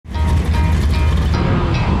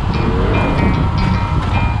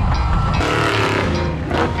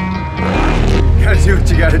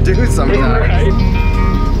do sometimes. Right.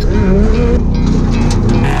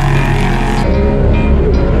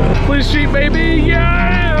 Please cheat, baby.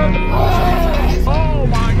 Yeah! Oh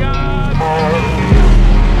my God.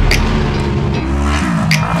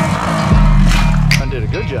 I did a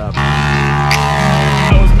good job.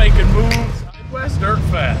 I was making moves. West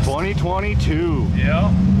Dirtfest 2022.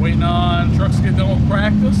 Yeah, waiting on trucks to get done with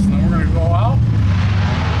practice, and then we're gonna go out,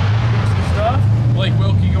 do some stuff. Blake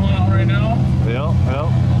Wilkie going out right now. Yep.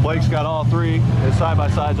 Blake's got all three. His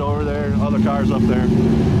side-by-sides over there, other cars up there.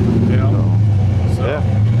 Yeah. Yeah.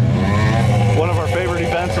 One of our favorite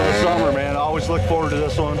events of the summer, man. I always look forward to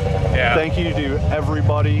this one. Yeah. Thank you to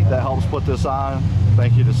everybody that helps put this on.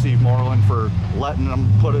 Thank you to Steve Moreland for letting them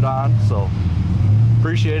put it on. So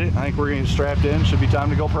appreciate it. I think we're getting strapped in. Should be time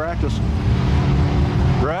to go practice.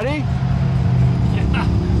 Ready? Yeah.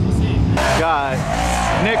 We'll see. Got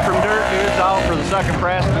Nick from Dirt Dudes out for the second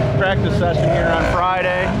practice session here on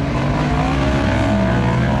Friday.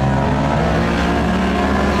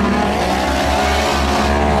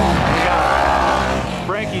 We got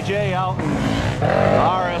Frankie J out in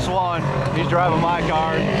RS1. He's driving my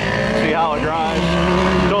car, see how it drives.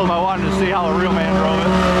 Told him I wanted to see how a real man drove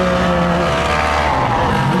it.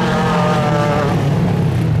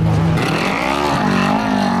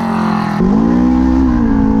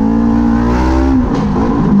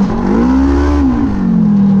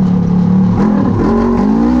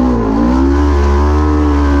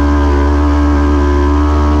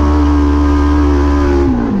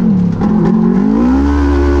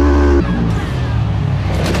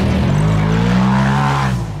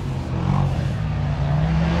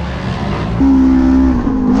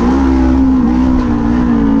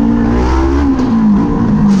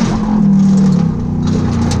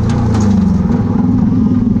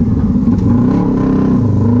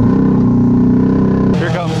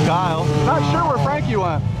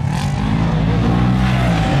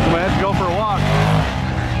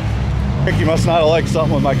 He must not have liked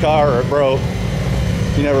something with my car or it broke.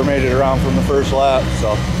 He never made it around from the first lap,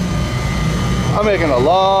 so I'm making a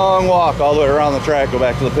long walk all the way around the track, go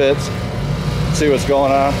back to the pits, see what's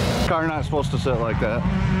going on. Car not supposed to sit like that.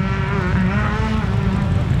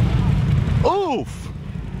 Oof!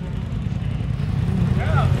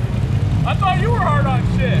 Yeah. I thought you were hard on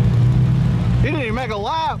shit. He didn't even make a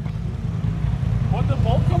lap. What, the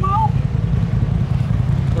bolt come out?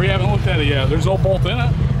 Or you haven't looked at it yet? There's no bolt in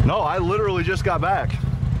it. No, I literally just got back.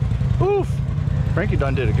 Oof. Frankie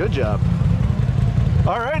done did a good job.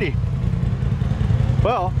 Alrighty.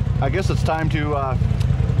 Well, I guess it's time to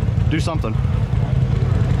do something.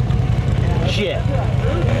 Shit.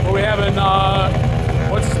 Are we having,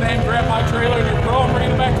 what's his name? Grab my trailer in your pro and bring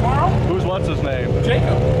it back tomorrow? What's his name?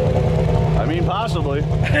 Jacob. I mean, possibly.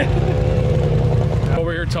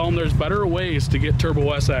 Over here, tell them there's better ways to get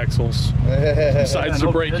Turbo S axles besides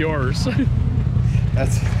to break yours.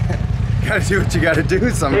 That's gotta do what you gotta do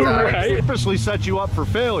sometimes. Right. Purposely set you up for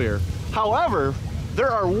failure. However, there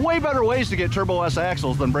are way better ways to get Turbo S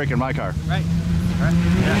axles than breaking my car. Right.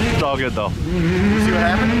 Yeah. It's all good though. You see what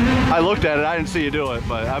happened? I looked at it, I didn't see you do it,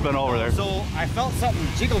 but I've been over there. So I felt something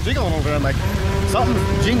jiggling over there. I'm like,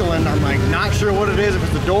 something's jingling. I'm like, not sure what it is, if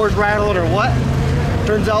it's the doors rattling or what.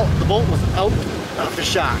 Turns out the bolt was out of the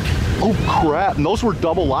shock. Oh crap, and those were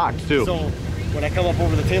double locked too. So when I come up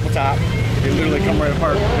over the tabletop, they literally come right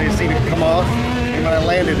apart. They just seem to come off, and when I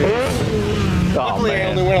landed it, luckily I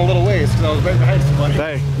only went a little ways because I was right behind somebody.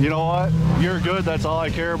 Hey, you know what? You're good, that's all I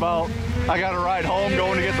care about. I got to ride home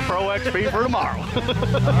going to get the Pro XP for tomorrow.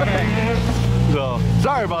 Alright. So,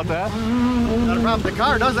 sorry about that. Not a problem. The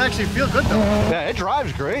car does actually feel good though. Yeah, it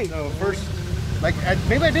drives great. So first, like,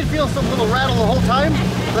 maybe I did feel some little rattle the whole time.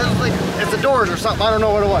 But it was like, it's the doors or something. I don't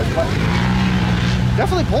know what it was, but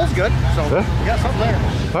definitely pulls good. So, yeah. You got something there.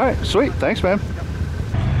 All right, sweet. Thanks, man.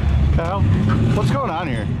 Kyle, what's going on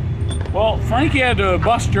here? Well, Frankie had to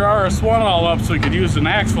bust your RS1 all up so he could use an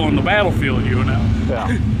axle in the Battlefield unit. Yeah.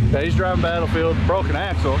 Yeah, he's driving Battlefield, broken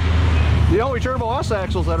axle. The only Turbo S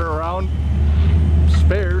axles that are around,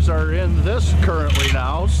 spares, are in this currently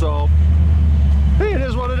now, so hey, it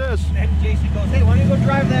is what it is. And Jason goes, hey, why don't you go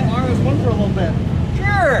drive that RS1 for a little bit?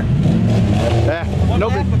 Sure. Yeah,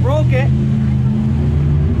 Nobody broke it.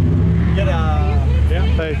 Get yeah.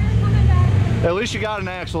 Hey, at least you got an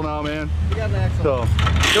axle now, man. You got an axle. So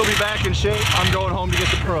he'll be back in shape. I'm going home to get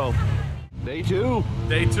the Pro. Day two.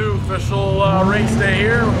 Day two, official race day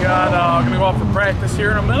here. We got gonna go out for practice here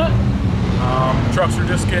in a minute. Trucks are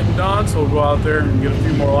just getting done, so we'll go out there and get a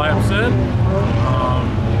few more laps in.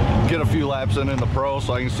 Get a few laps in the Pro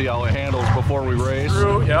so I can see how it handles before we race.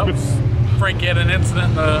 True, yep. Frank had an incident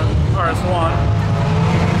in the RS1.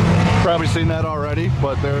 Probably seen that already,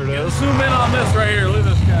 but there it is. Let's zoom in on this right here. Look at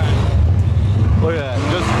this guy. Look at that,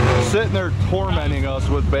 just sitting there tormenting us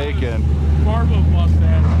with bacon. Barba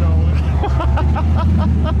mustache showing.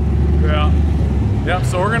 Yeah. Yep,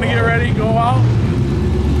 so we're gonna get ready, go out.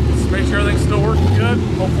 Just make sure everything's still working good.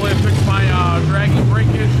 Hopefully I fix my dragging brake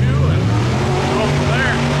issue and go from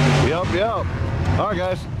there. Yep. All right,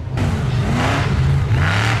 guys.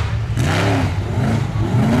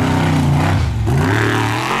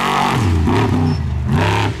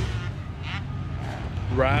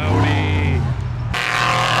 Rowdy.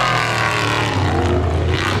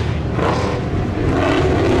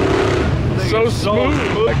 So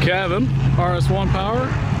smooth. Kevin, RS1 power.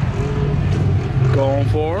 Going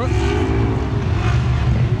for it.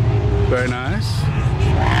 Very nice.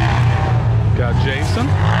 Got Jason.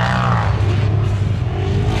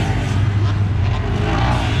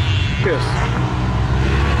 Kiss.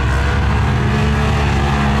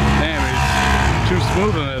 Damn, he's too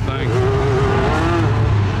smooth in that thing.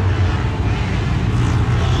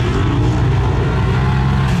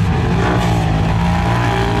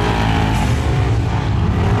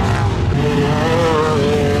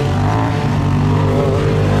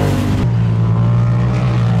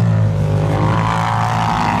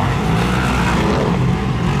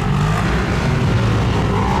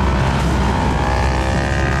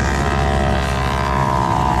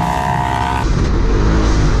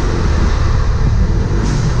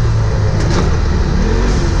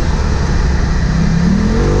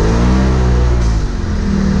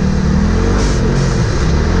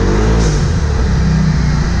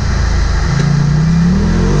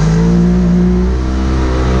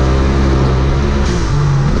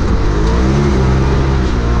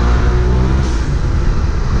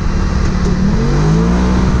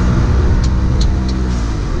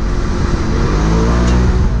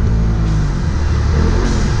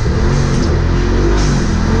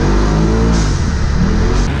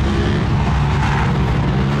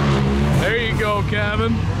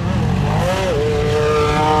 Kevin.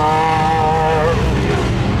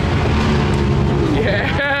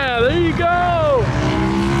 Yeah, there you go.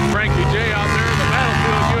 Frankie J out there in the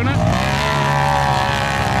battlefield unit.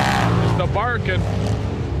 Just the barking.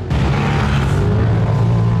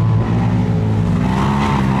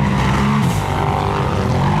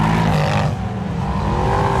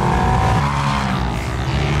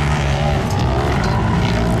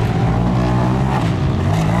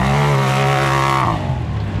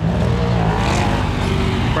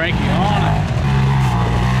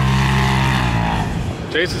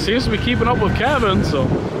 Jason seems to be keeping up with Kevin, so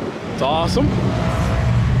it's awesome.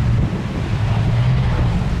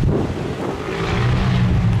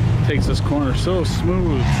 Takes this corner so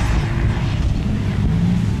smooth.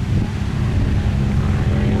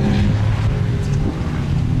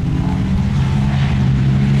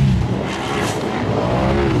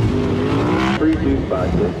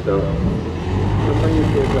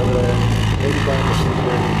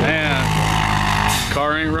 Man,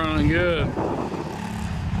 car ain't running good.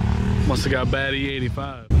 Must have got bad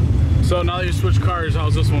E85. So now that you switched cars,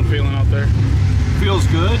 how's this one feeling out there? Feels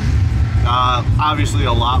good. Obviously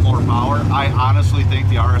a lot more power. I honestly think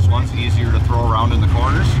the RS1's easier to throw around in the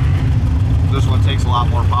corners. This one takes a lot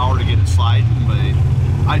more power to get it sliding, but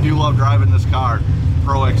I do love driving this car.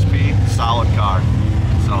 Pro XP, solid car.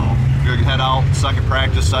 So we're gonna head out, second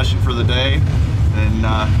practice session for the day, and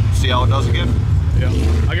see how it does again. Yeah,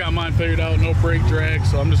 I got mine figured out, no brake drag,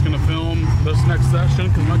 so I'm just gonna film this next session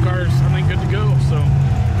because my car's, I think, good to go. So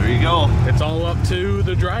there you go. It's all up to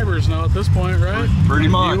the drivers now at this point, right? Pretty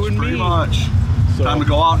much, pretty much. So, time to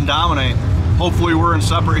go out and dominate. Hopefully we're in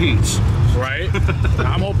separate heats. Right?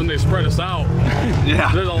 I'm hoping they spread us out.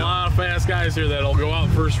 Yeah. There's a lot of fast guys here that'll go out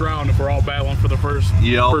first round if we're all battling for the first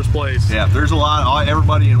place. Yeah, there's a lot,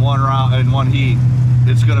 everybody in one round, in one heat.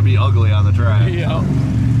 It's gonna be ugly on the track. Yeah.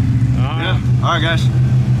 Yeah. All right, guys.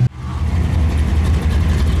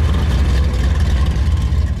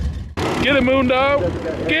 Get it, Moondog.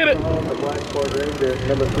 Get it.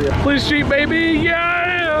 Please cheat, baby.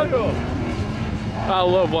 Yeah. I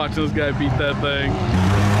love watching this guy beat that thing.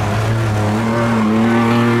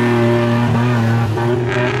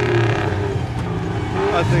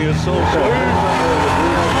 I think it's so sweet.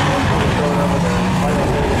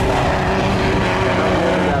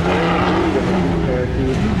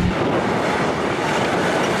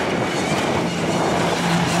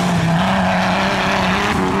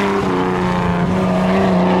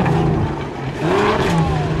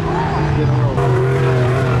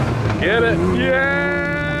 Get it?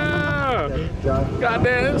 Yeah! God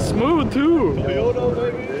damn, it's smooth too.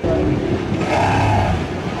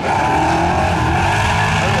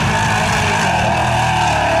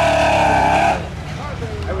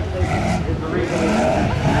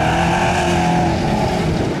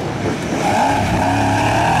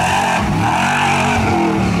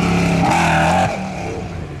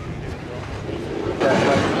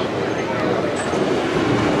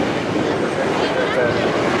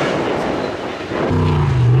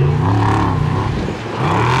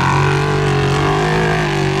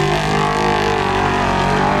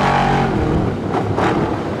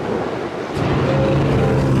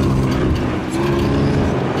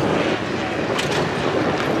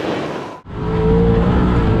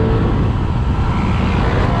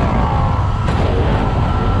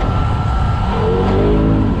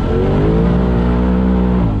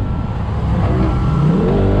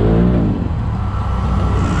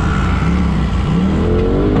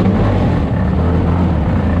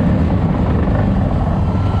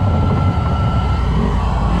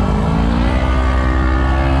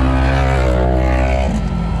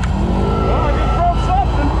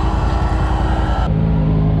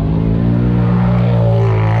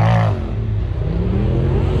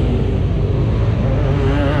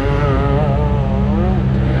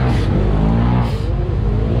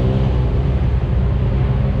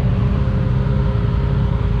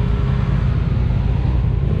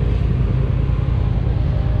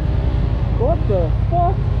 the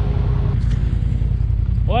fuck?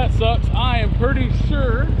 Well, that sucks. I am pretty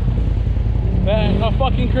sure that a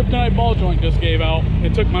fucking kryptonite ball joint just gave out.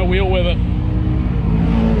 It took my wheel with it.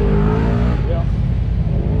 Yeah.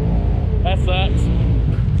 That sucks.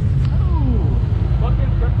 Ooh,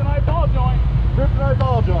 fucking kryptonite ball joint. Kryptonite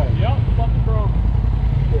ball joint. Yep, fucking broke.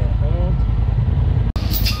 Yeah,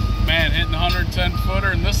 man, hitting 110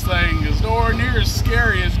 footer and this thing is nowhere near as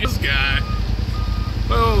scary as this guy.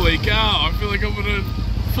 Holy cow, I feel like I'm gonna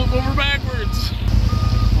flip over backwards.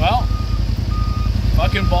 Well,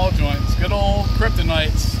 fucking ball joints, good old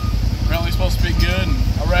kryptonites. Apparently supposed to be good, and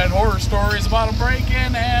I read horror stories about them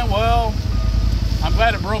breaking, and well, I'm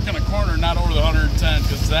glad it broke in a corner, not over the 110,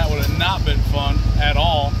 because that would have not been fun at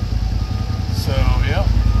all. So, yep,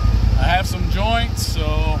 I have some joints,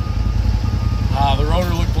 so the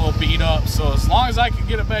rotor looked a little beat up. So as long as I can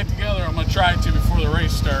get it back together, I'm gonna try to before the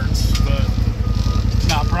race starts, but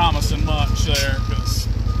not promising much there, because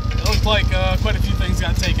it looked like quite a few things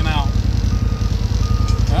got taken out.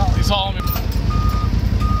 Well, he's hauling me,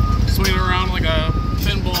 swinging around like a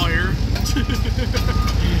pinball here.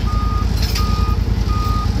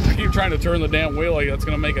 I keep trying to turn the damn wheel like that's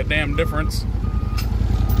gonna make a damn difference.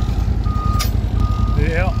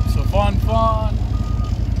 Yeah, so fun.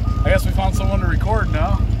 I guess we found someone to record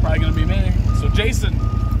now. Probably gonna be me. So Jason,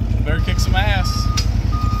 better kick some ass.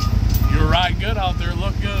 You were riding good out there,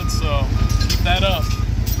 look good, so keep that up.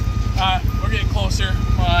 Alright, we're getting closer.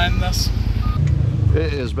 Mind this.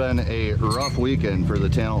 It has been a rough weekend for the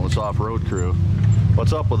Talentless off-road crew.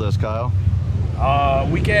 What's up with this, Kyle?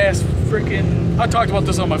 Weak ass freaking. I talked about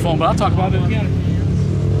this on my phone, but I'll talk about it again.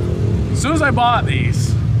 As soon as I bought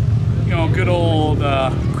these, you know, good old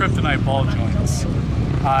kryptonite ball joints,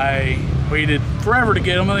 I waited forever to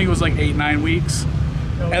get them. I think it was like 8-9 weeks.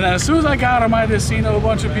 And then as soon as I got them, I just seen a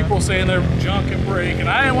bunch of people saying they're junk and break, and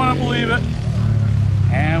I didn't want to believe it.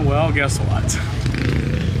 And well, guess what?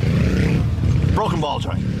 Broken ball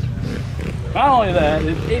joint. Not only that,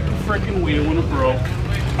 it ate the freaking wheel when it broke.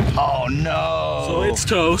 Oh no! So it's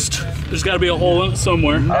toast. There's got to be a hole in it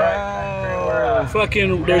somewhere.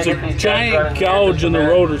 Fucking, there's a giant gouge in the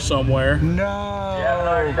rotor somewhere. No!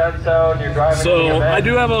 So I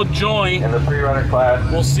do have a joint in the pre-runner class.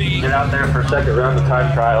 We'll see. Get out there for second round of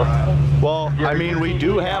time trials. Well, I mean, we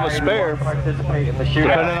do have a spare,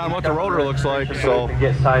 depending on what the rotor looks like. So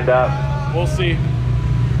get signed up. We'll see.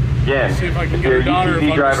 Again, See if I can get it done, or if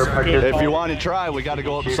if you want to try, we got to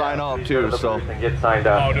go up and sign up too. So get signed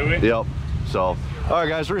up. Oh, do we? Yep. So, all right,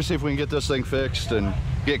 guys, we're gonna see if we can get this thing fixed and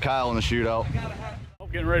get Kyle in the shootout.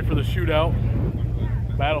 Getting ready for the shootout.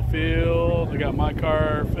 Battlefield. I got my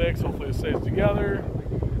car fixed. Hopefully it stays together.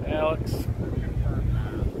 Alex.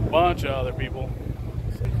 A bunch of other people.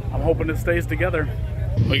 I'm hoping it stays together.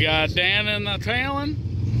 We got Dan in the Talon.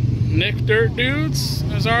 Nick Dirt Dudes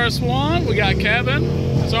is RS1. We got Kevin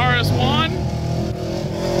is RS1.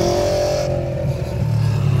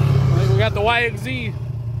 I think we got the YXZ.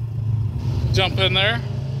 Jump in there.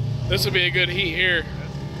 This would be a good heat here.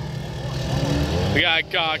 We got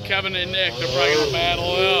Kevin and Nick. They're probably gonna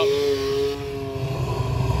battle it up.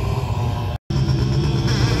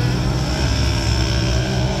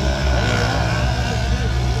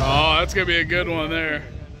 Oh, that's gonna be a good one there.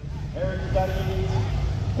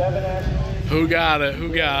 Who got it?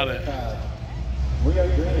 Who got it?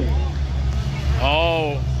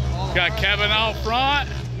 Oh, got Kevin out front,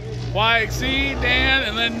 YXZ, Dan,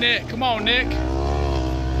 and then Nick. Come on, Nick.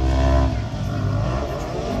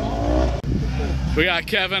 We got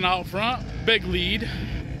Kevin out front, big lead.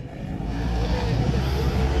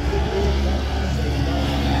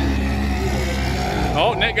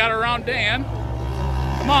 Oh, Nick got around Dan.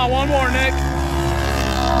 Come on, one more, Nick.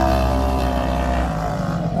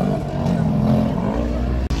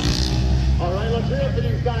 All right, let's hear it for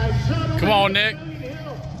these guys. Come on, Nick.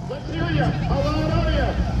 Let's hear you. How loud are you?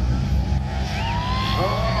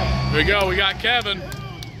 Here we go, we got Kevin.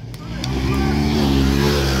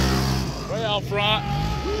 Way out front.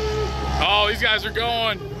 Oh, these guys are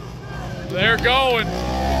going. They're going.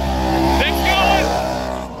 Nick's going.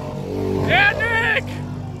 Yeah, Nick.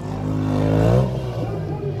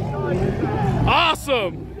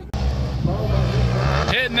 Awesome.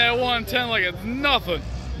 Hitting that 110 like it's nothing.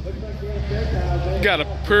 Got a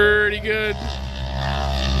pretty good.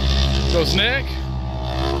 Goes Nick.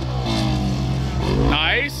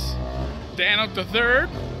 Nice. Dan up to third.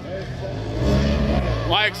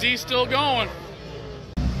 YXZ still going.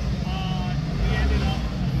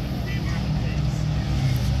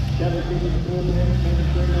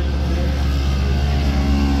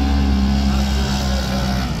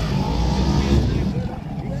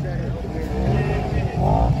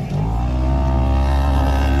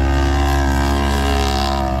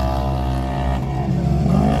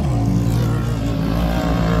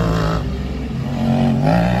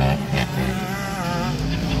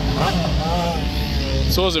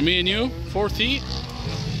 So is it me and you? 4th heat?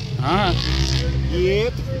 Alright.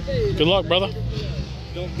 Yep. Good luck, brother.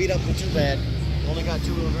 Don't beat up me too bad. Only got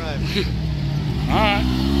 2-wheel drive. Alright.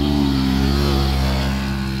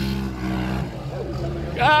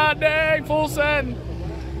 God dang, full send.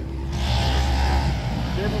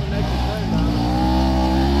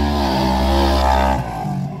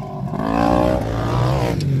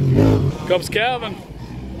 Comes Calvin.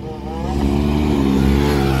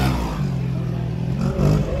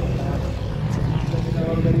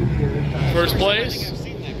 First place.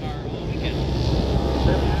 Here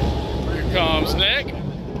comes Nick.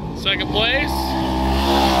 Second place.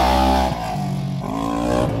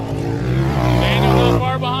 Daniel a little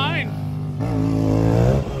far behind.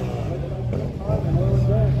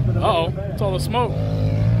 Uh-oh, it's all the smoke.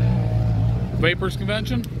 Vapors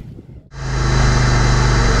convention.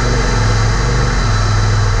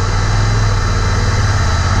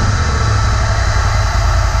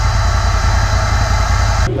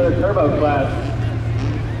 For the turbo class.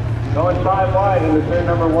 Going 5 wide into turn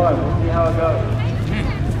number 1. We'll see how it goes.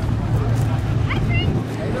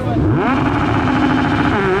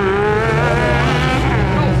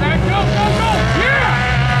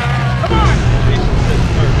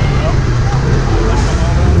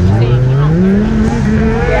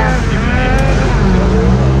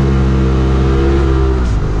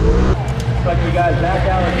 Looks like we got Zach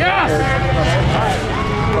Allen. Yes!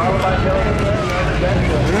 Followed by Dylan.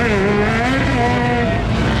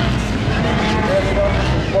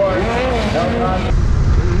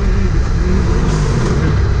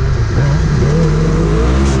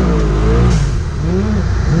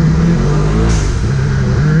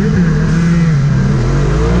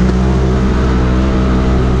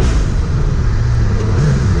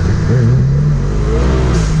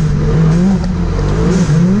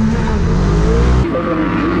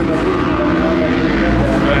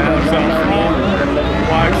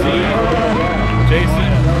 Jason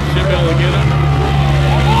should be able to get him.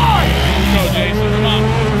 Let's go, Jason. Come on.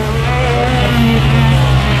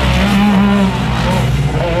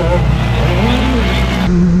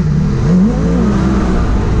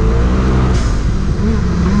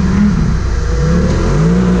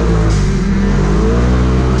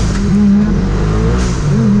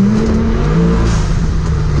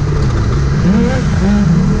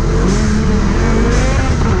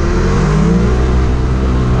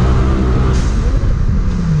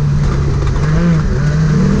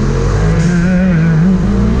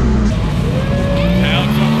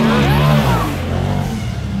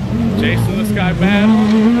 Jason, this guy bad.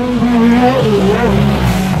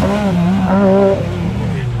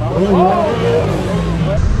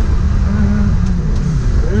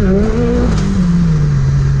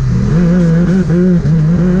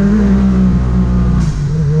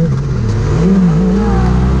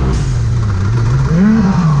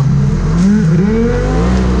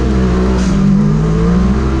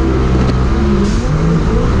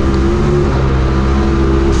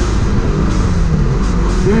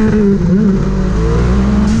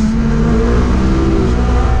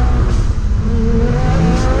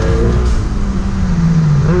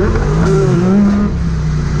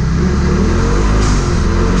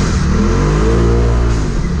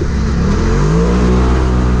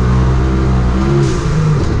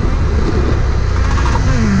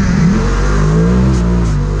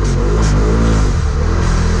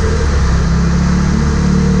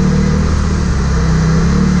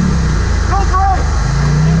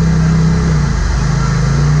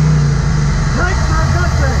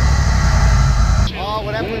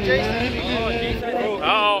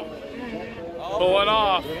 Uh-oh. Pulling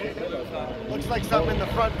off. Looks like something in the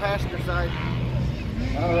front passenger side.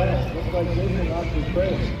 All right, looks like Jason lost his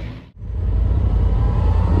brakes.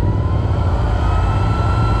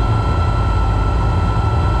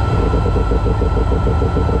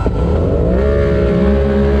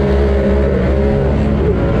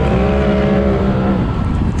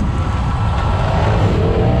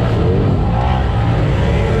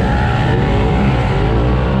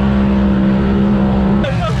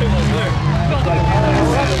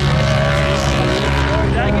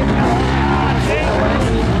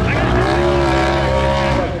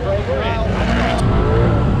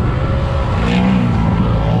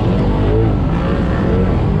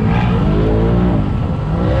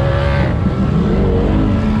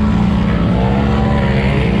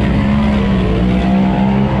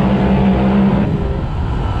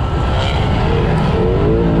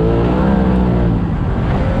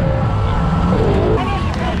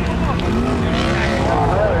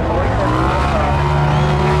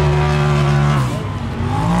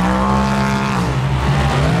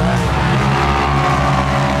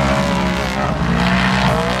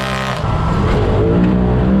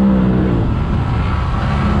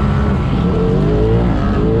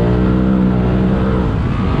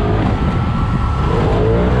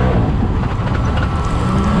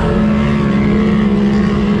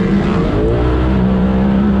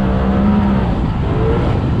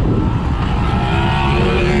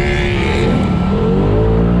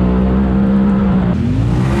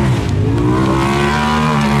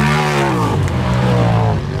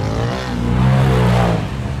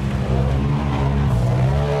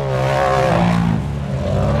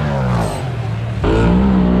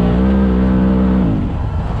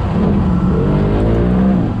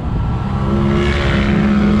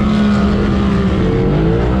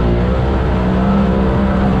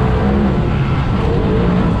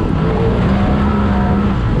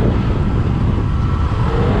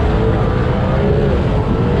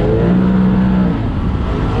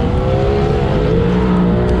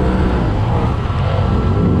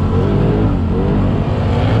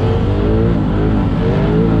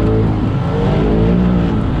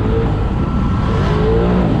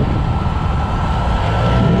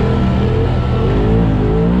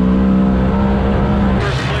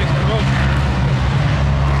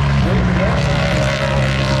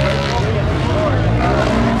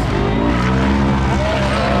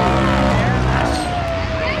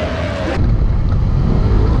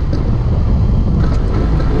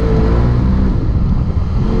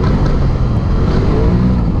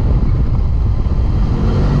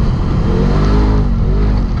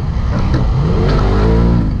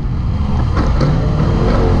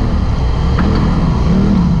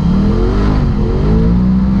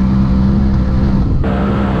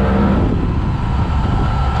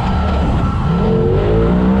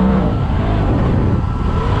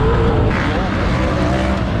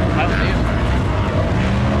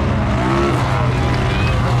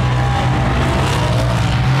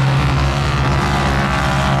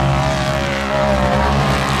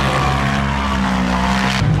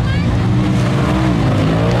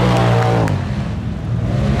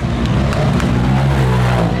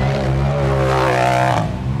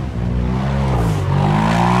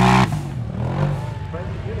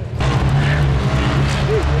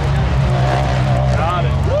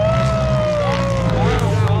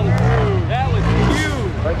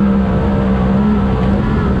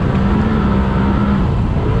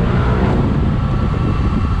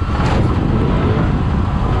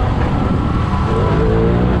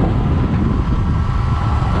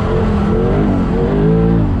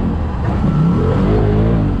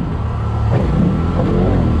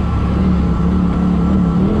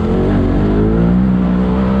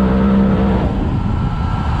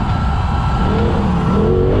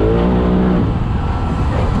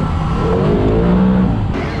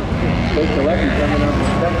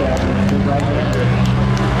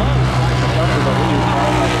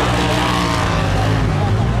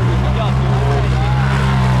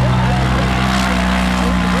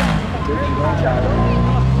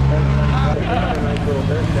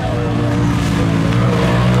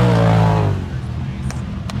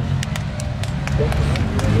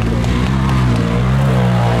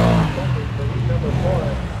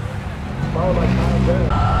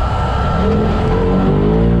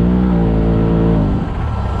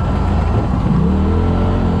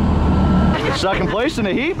 Second place in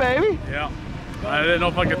the heat, baby. Yeah. I didn't know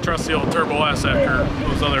if I could trust the old Turbo S after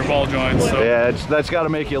those other ball joints. So. Yeah, that's got to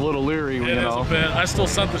make you a little leery, you know. It is a bit. I still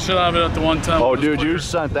sent the shit out of it at the 110. Oh, dude, you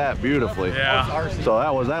sent that beautifully. Yeah.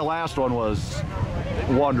 So that last one was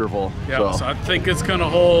wonderful. Yeah, so I think it's going to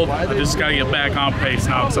hold. I just got to get back on pace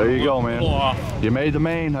now. There you go, man. Pull off. You made the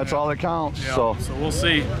main. That's all that counts. Yeah, so we'll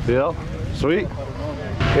see. Yep. Sweet.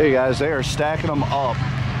 Hey, guys, they are stacking them up.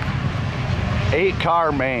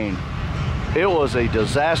 8-car main. It was a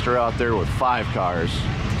disaster out there with 5 cars.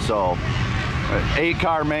 So,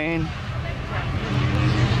 8-car main.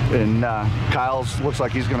 And Kyle's looks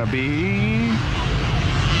like he's going to be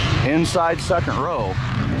inside second row.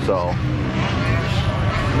 So,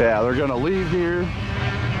 yeah, they're going to leave here.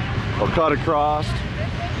 They'll cut across,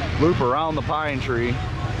 loop around the pine tree,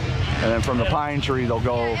 and then from the pine tree they'll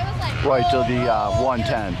go right to the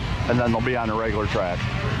 110, and then they'll be on the regular track.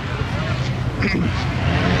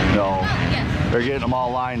 No, they're getting them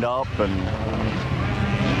all lined up and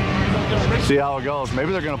see how it goes.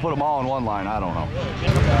 Maybe they're going to put them all in one line. I don't know.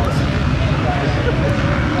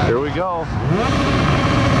 Here we go.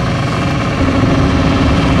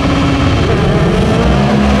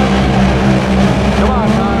 Come on,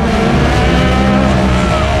 Kyle.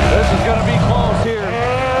 This is going to be close here.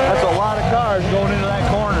 That's a lot of cars going into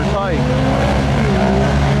that corner tight.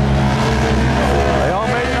 They all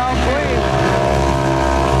made it out clean.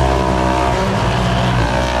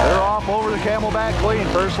 They're off over the Camelback clean,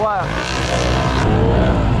 first lap.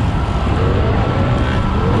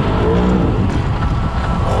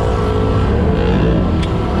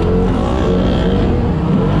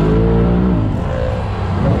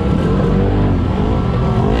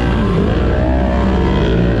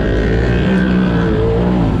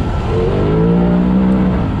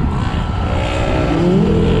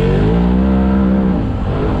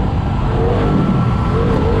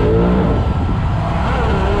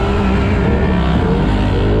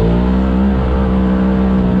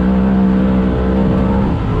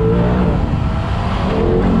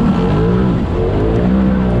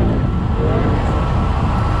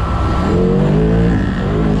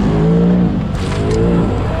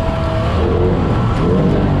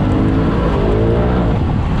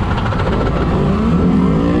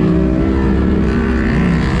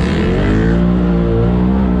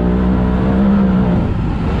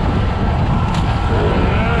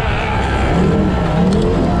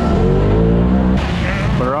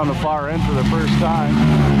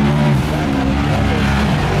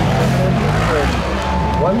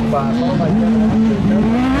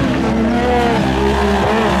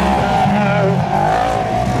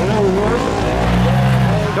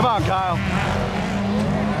 Come on, Kyle.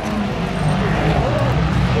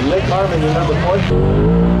 And Nick Harmon, your number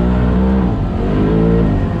 4.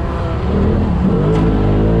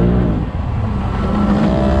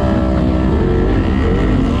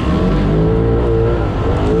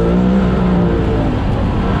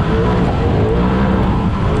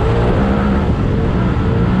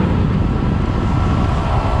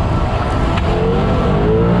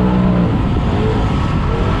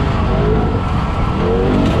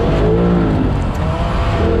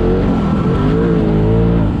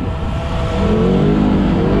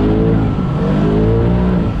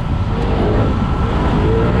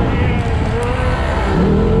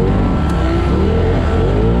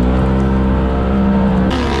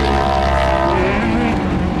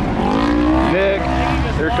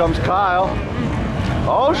 Comes Kyle.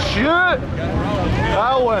 Oh shit!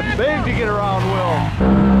 Kyle went big to get around Will.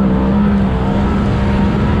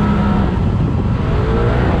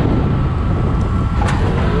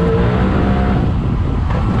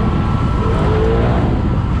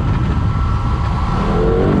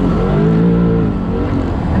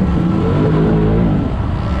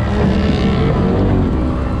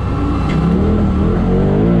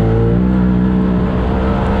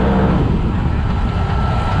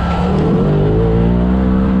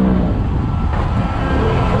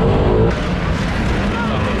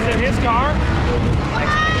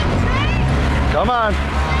 Come on.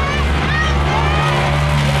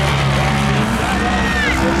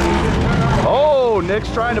 Oh,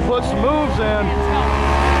 Nick's trying to put some moves in.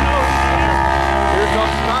 Here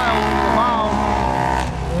comes Kyle from the mound.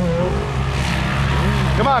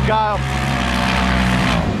 Come on, Kyle.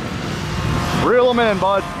 Reel him in,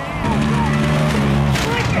 bud.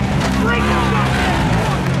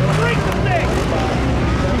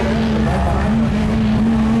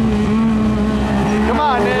 Come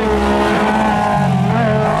on, Nick.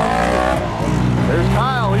 There's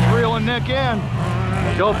Kyle, he's reeling Nick in.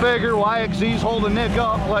 Go figure, YXZ's holding Nick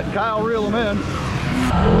up, letting Kyle reel him in.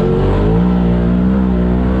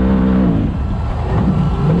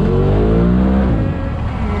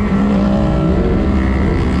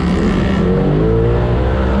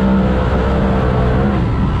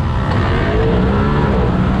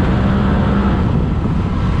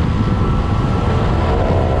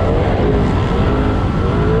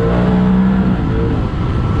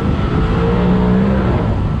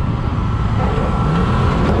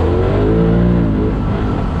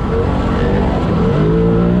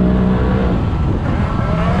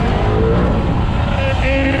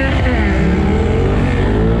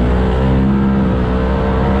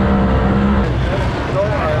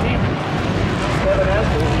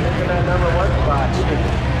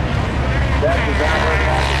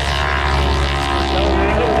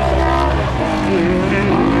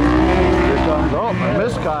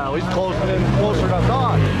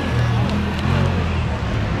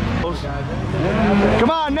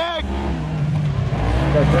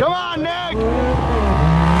 on, Nick!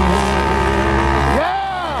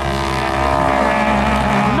 Yeah!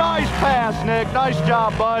 Nice pass, Nick. Nice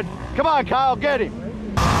job, bud. Come on, Kyle, get him.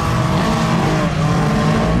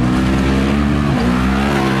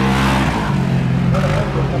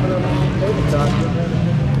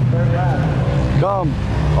 Come.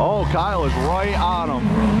 Oh, Kyle is right on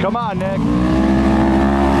him. Come on, Nick.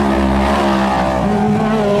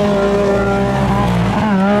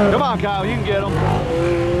 Come on, Kyle, you can get him.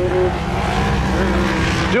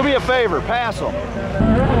 Do me a favor, pass him.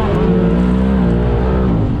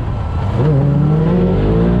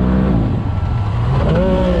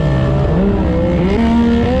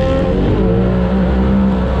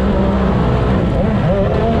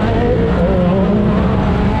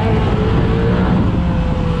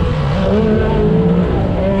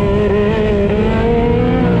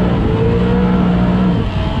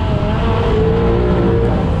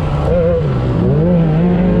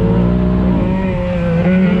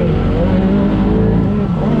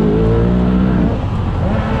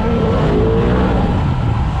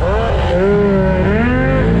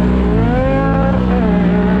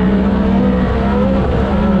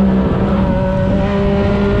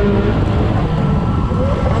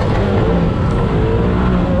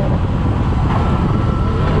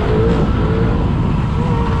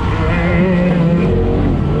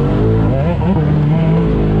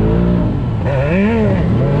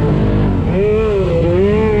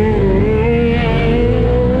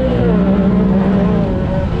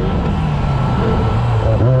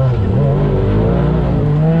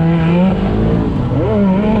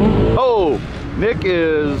 Nick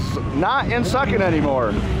is not in second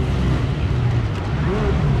anymore.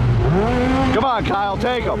 Come on, Kyle,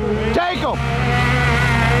 take him. Take him!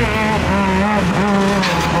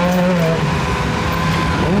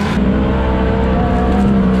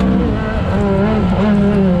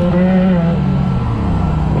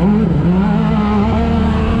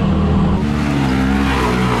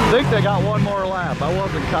 I think they got one more lap. I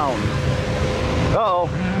wasn't counting. Uh-oh.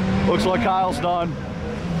 Looks like Kyle's done.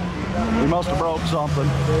 He must have broke something.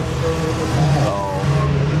 Oh.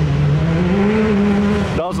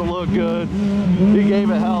 Doesn't look good. He gave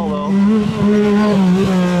it hell though.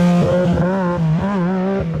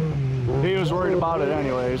 He was worried about it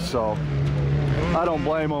anyways, so I don't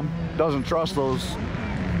blame him. Doesn't trust those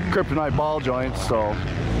kryptonite ball joints, so.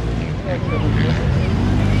 He's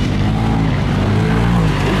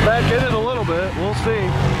back in it a little bit. We'll see.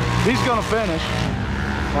 He's gonna finish.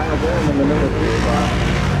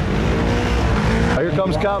 Here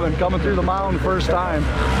comes Kevin, coming through the mound first time,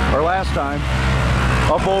 or last time.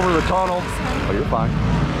 Up over the tunnel. Oh, you're fine.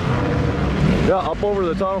 Yeah, up over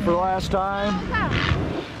the tunnel for the last time.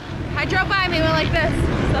 I drove by and he went like this.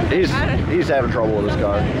 So he's having trouble with his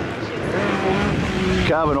car.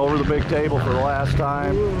 Kevin over the big table for the last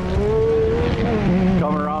time.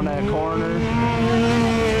 Coming around that corner.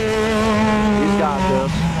 He's got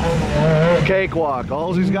this. Cakewalk.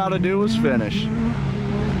 All he's got to do is finish.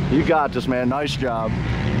 You got this, man. Nice job.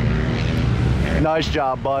 Nice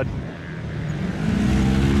job, bud.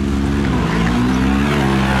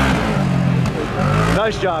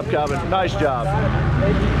 Nice job, Kevin. Nice job.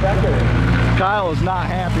 Kyle is not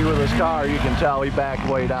happy with his car. You can tell he backed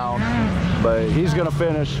way down. But he's going to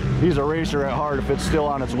finish. He's a racer at heart. If it's still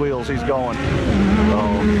on its wheels, he's going. So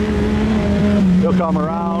he'll come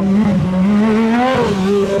around.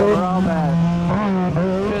 Come around that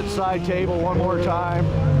pit side table one more time.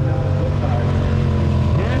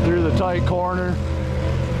 Through the tight corner.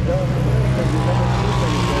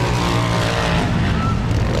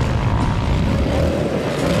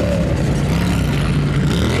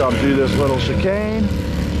 Come through this little chicane.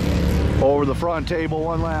 Over the front table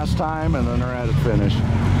one last time, and then they're at it finish.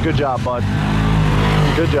 Good job, bud.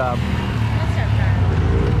 Good job.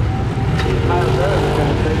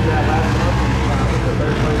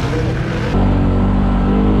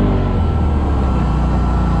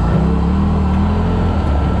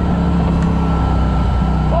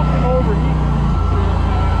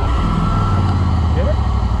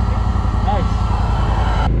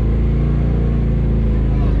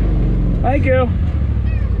 Thank you.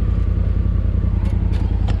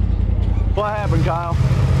 What happened, Kyle?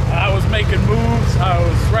 I was making moves. I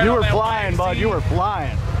was right You on were that flying, YXZ. bud. You were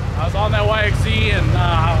flying. I was on that YXZ and,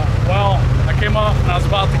 well, I came up and I was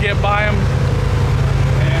about to get by him.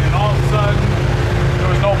 And all of a sudden, there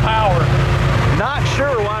was no power. Not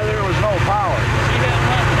sure why there was no power. He didn't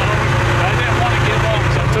let me. I didn't want to give up,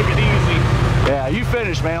 so I took it easy. Yeah, you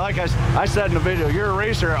finished, man. Like I said in the video, you're a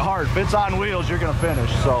racer at heart. If it's on wheels, you're going to finish.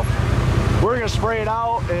 So we're going to spray it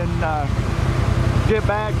out and get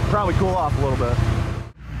back, probably cool off a little bit.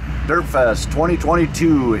 Dirtfest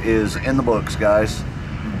 2022 is in the books, guys.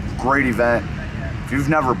 Great event. If you've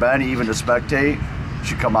never been, even to spectate, you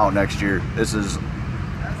should come out next year. This is,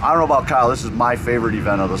 I don't know about Kyle, this is my favorite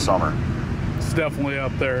event of the summer. It's definitely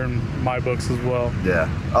up there in my books as well. Yeah.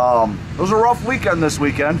 It was a rough weekend this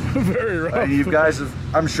weekend. Very rough. You guys have,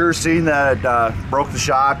 I'm sure, seen that broke the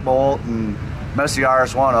shock bolt and messed the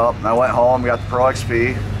RS1 up. And I went home, got the Pro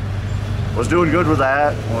XP. Was doing good with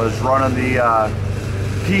that. Was running the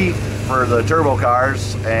heat for the turbo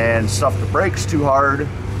cars and stuffed the brakes too hard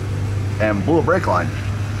and blew a brake line,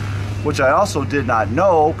 which I also did not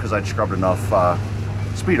know because I'd scrubbed enough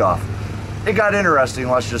speed off. It got interesting,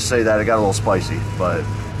 let's just say that. It got a little spicy, but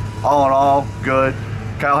all in all, good.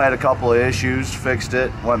 Kyle had a couple of issues, fixed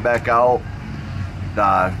it, went back out.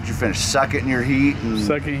 Did you finish second in your heat? And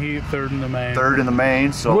second heat, third in the main. Third in the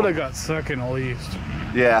main, so. Would have got second at least.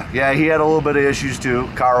 Yeah, he had a little bit of issues too.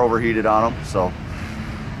 Car overheated on him, so.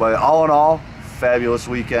 But all in all, fabulous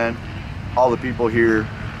weekend. All the people here,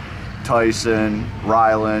 Tyson,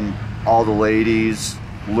 Rylan, all the ladies,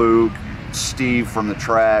 Luke, Steve from the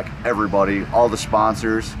track, everybody, all the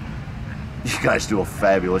sponsors. You guys do a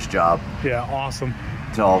fabulous job. Yeah, awesome.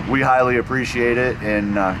 So we highly appreciate it,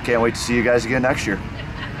 and can't wait to see you guys again next year.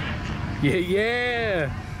 Yeah.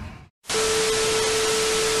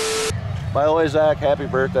 By the way, Zach, happy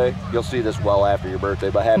birthday. You'll see this well after your birthday,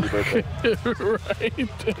 but happy birthday. Right.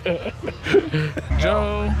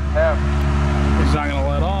 Joe, he's not gonna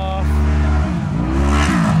let off.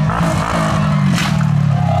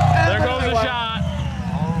 There goes the shot.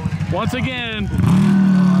 Once again.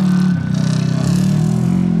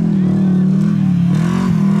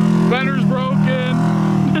 Fender's broken.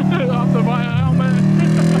 Off the helmet.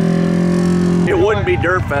 It wouldn't be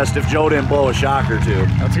Dirtfest if Joe didn't blow a shock or two.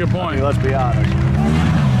 That's a good point. I mean, let's be honest.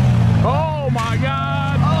 Oh my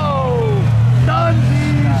God. Oh,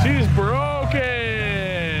 Dunsey. She's broken.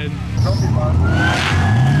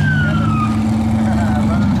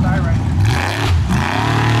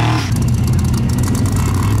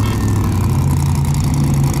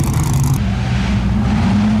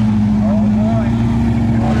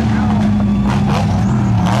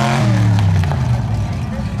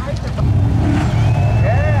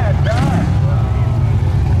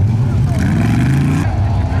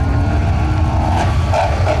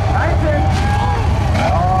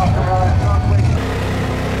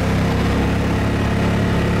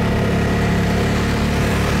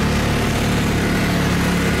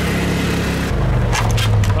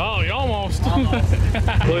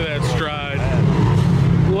 Look at that stride.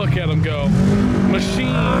 Look at him go.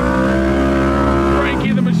 Machine.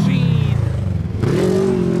 Frankie the Machine.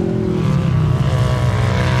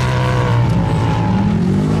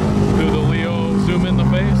 Do the Leo zoom in the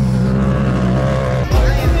face?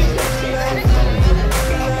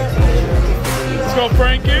 Let's go,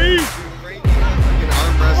 Frankie.